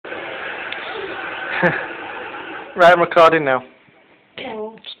Right, I'm recording now.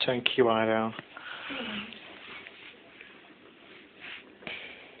 Hello. Just turn QI down.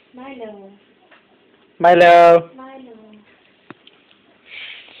 Milo. Milo. Milo.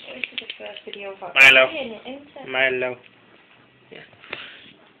 This is the first video of Milo. isn't it? Milo. Yeah.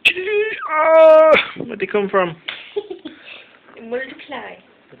 Oh, where'd they come from? Multiply.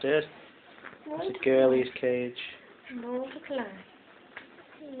 It is. It's a girlie's cage. Multiply.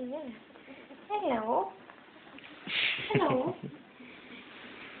 Yeah. Hello. Hello.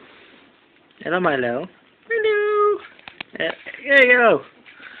 Hello, Milo. Hello. There you go.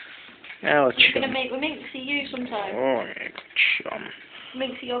 Oh, We're gonna chum. make Minxie you sometime. Oh, chum.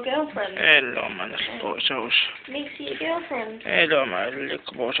 Minxie your girlfriend. Hello, my little bozos. Minxie your girlfriend. Hello, my little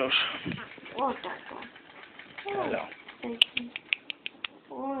bozos. What that one? Hello. Thank you.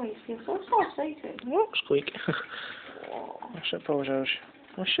 Oh, you feel so excited. Oh, squeak. Oh. What's up, bozos?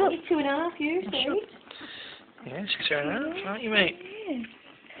 What's up? You're 2.5 years, What's right? Yes, it's turn out, aren't you, mate? Yeah.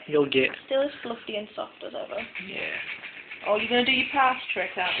 You'll get. Still as fluffy and soft as ever. Yeah. Oh, you're going to do your pass trick,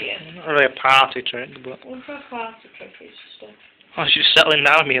 aren't you? Not really a party trick, but. Well, for a party trick, it's just a... Oh, she's settling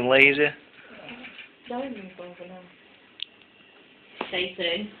down, being lazy. Don't move over now.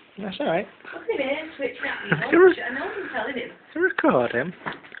 Satan. That's alright. Look at him, switching at me. You're I know I'm telling him. Record him.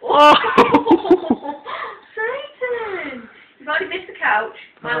 Oh! Satan! You've already missed the couch.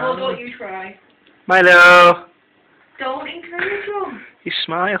 Milo, don't you try. Milo! Don't encourage him. He's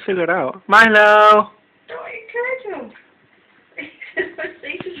smart, he'll figure it out. Milo! Don't encourage him. This is where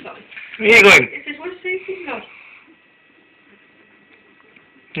Satan's gone. Where are you going? This is where Satan's gone.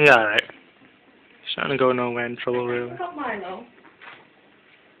 Yeah, alright. He's trying to go nowhere in trouble, really. Look at Milo.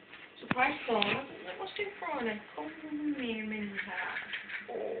 Surprise phone. What's in front of him? Come here, Minka.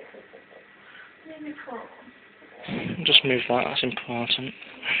 Oh. Let me call. Just move that, that's important.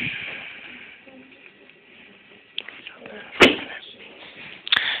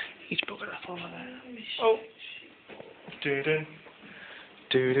 He's buggered up over there. Oh! Doo-doo.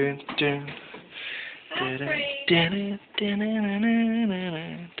 Doo-doo. Doo. What's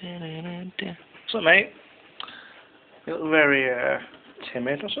up, mate? You look very,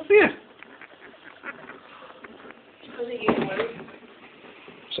 timid. What's up with you? Because of you, Will.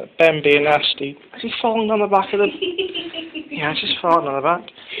 Is that Ben being nasty? Has he fallen on the back of the... Yeah, he's just fallen on the back.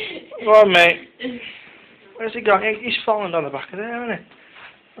 Go on, mate. Where's he gone? He's fallen on the back of there, hasn't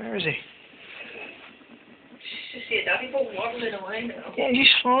he? Where is he? Just see a daddy ball waddling away now. Yeah, he's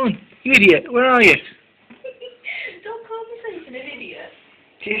fallen. You idiot. Where are you? Don't call me Satan an idiot.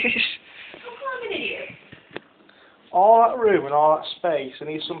 Yes. Don't call me an idiot. All that room and all that space, and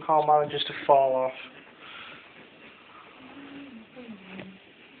he somehow manages to fall off.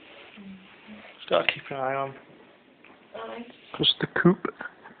 Just gotta keep an eye on. Aye. Because the coop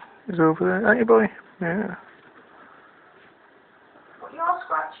is over there, ain't you, boy? Yeah. What you're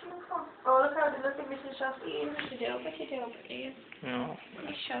scratching for? Oh, look at Mrs. Shafty. Mr. Dill, Mr. Dill, please. No.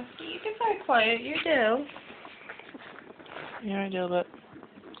 Miss Shafty, you've been very quiet, you Dill. Yeah, I do, but...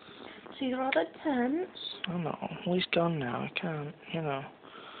 She's rather tense. Oh no, well, he's gone now, I can't, you know.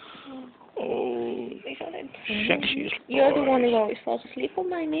 Oh, He's rather tense. sexiest boy. You're the one who always falls asleep on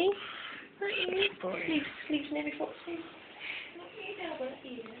my knee. Sexiest boy. Sleeps never falls asleep.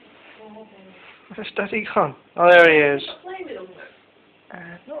 Where's Daddy gone? Oh, there he is. Stop playing with him.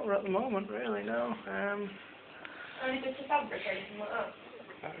 Not at the moment, really, no. Only bits of fabric or anything like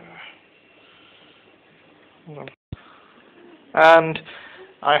that. Hold on. And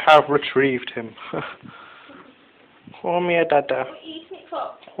I have retrieved him. Come here, Dada. What eating it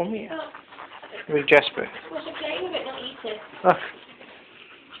for? Come here. Oh, With Jasper. supposed to play with it, not eat it. Ah,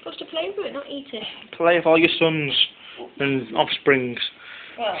 Supposed to play with it, not eat it. play with all your sons and offsprings.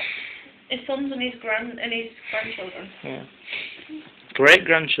 Well, his sons and his grandchildren. Yeah. Great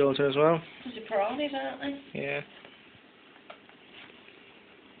grandchildren as well. They're piranhas, aren't they? Yeah.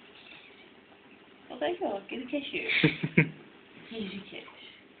 Well, there you go. Give a kiss you. Here's your kiss.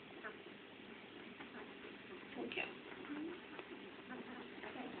 Okay.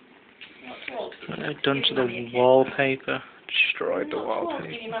 What's wrong? What they've done to the wallpaper. Destroyed the Give wallpaper.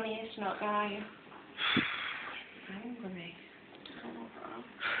 your money a snack, are you? I'm hungry.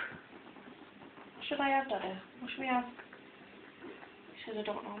 What should I have, Daddy? What should we have? He says I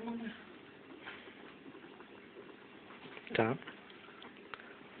don't know, Mummy. Dad.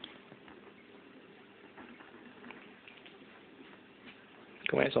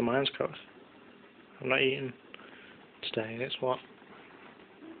 Can wait till mine's cooked. I'm not eating today. It's what?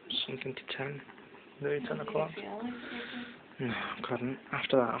 Something to 10. Nearly 10 o'clock. No, I couldn't.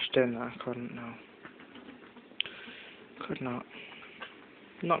 After that, after dinner, I couldn't, no. Could not.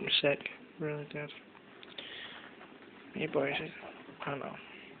 Not sick. Really did. Hey boys. I don't know.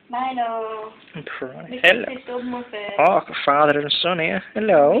 Milo. I'm crying. My Hello. sexy stub muffin. Oh, father and son here.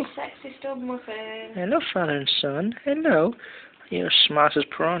 Hello. My sexy stub muffin. Hello, father and son. Hello. You're as smart as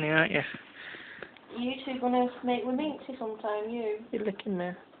Prawny, aren't you? You two gonna make with Minxie sometime, you? You're licking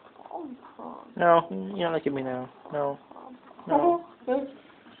me. Oh, God. No, you're not licking me now. No. No.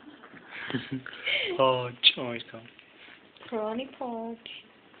 Oh, Joy's gone. Prawny Podge.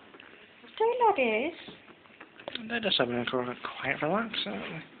 Don't laddies. They're just having a quiet relax, aren't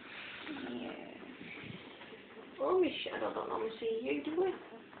they? Yeah. Oh, we should. I don't normally see you, do we?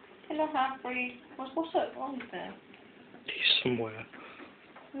 Hello, half-breed. What's up wrong there? He's somewhere.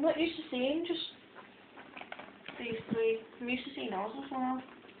 I'm not used to seeing just these three. I'm used to seeing ours as well.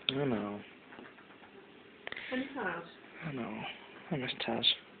 I know. And Taz. I know. I miss Taz.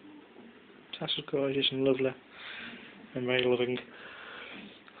 Taz is gorgeous and lovely. And very loving.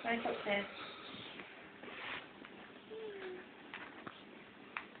 Right upstairs.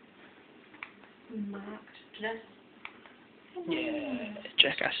 Marked to death. Yeah.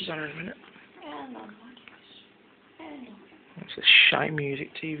 Jackass is on in a minute. Hello, laddies. Hello. It's the shy music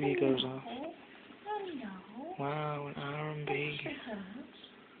TV goes off. Hello. Wow, an R&B.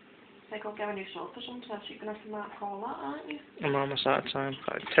 They got to get a new sofa sometime, so you're going to have to mark all that, aren't you? I'm almost out of time.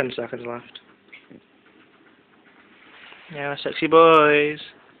 Got like 10 seconds left. Yeah, sexy boys.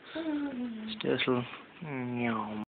 Just a little...